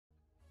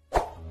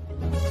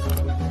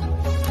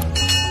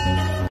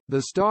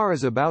The star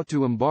is about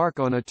to embark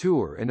on a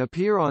tour and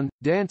appear on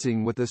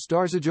Dancing with the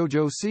Stars.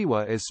 JoJo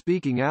Siwa is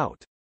speaking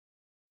out.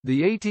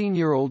 The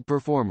 18-year-old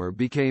performer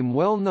became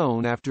well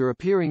known after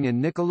appearing in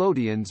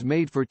Nickelodeon's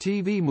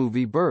made-for-TV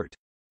movie Bert,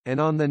 and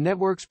on the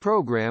network's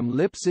program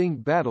Lip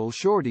Sync Battle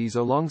Shorties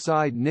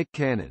alongside Nick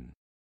Cannon.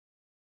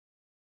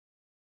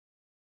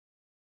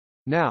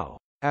 Now,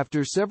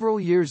 after several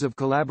years of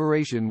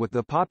collaboration with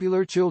the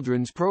popular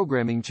children's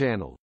programming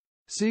channel,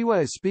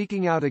 Siwa is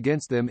speaking out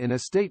against them in a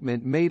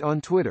statement made on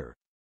Twitter.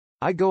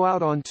 "I go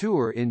out on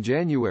tour in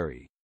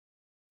January.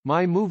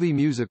 My movie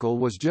musical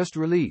was just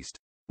released,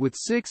 with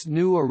 6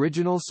 new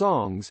original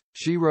songs,"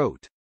 she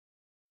wrote.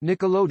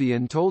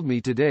 "Nickelodeon told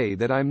me today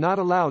that I'm not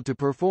allowed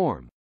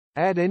to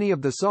add any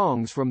of the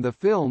songs from the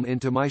film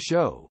into my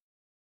show."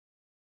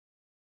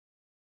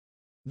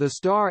 The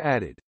star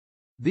added,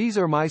 "These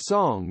are my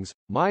songs,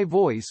 my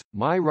voice,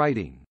 my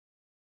writing.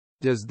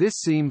 Does this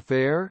seem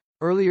fair?"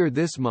 Earlier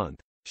this month,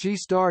 she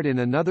starred in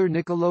another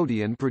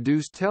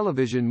Nickelodeon-produced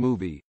television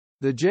movie,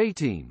 The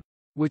J-Team,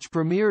 which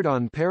premiered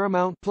on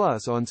Paramount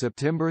Plus on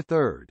September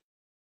 3.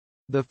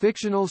 The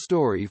fictional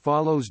story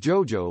follows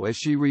JoJo as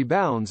she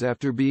rebounds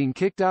after being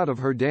kicked out of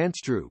her dance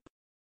troupe.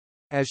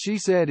 As she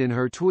said in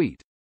her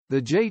tweet,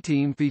 The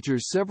J-Team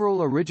features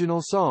several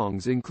original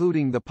songs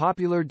including the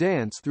popular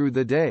Dance Through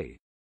the Day.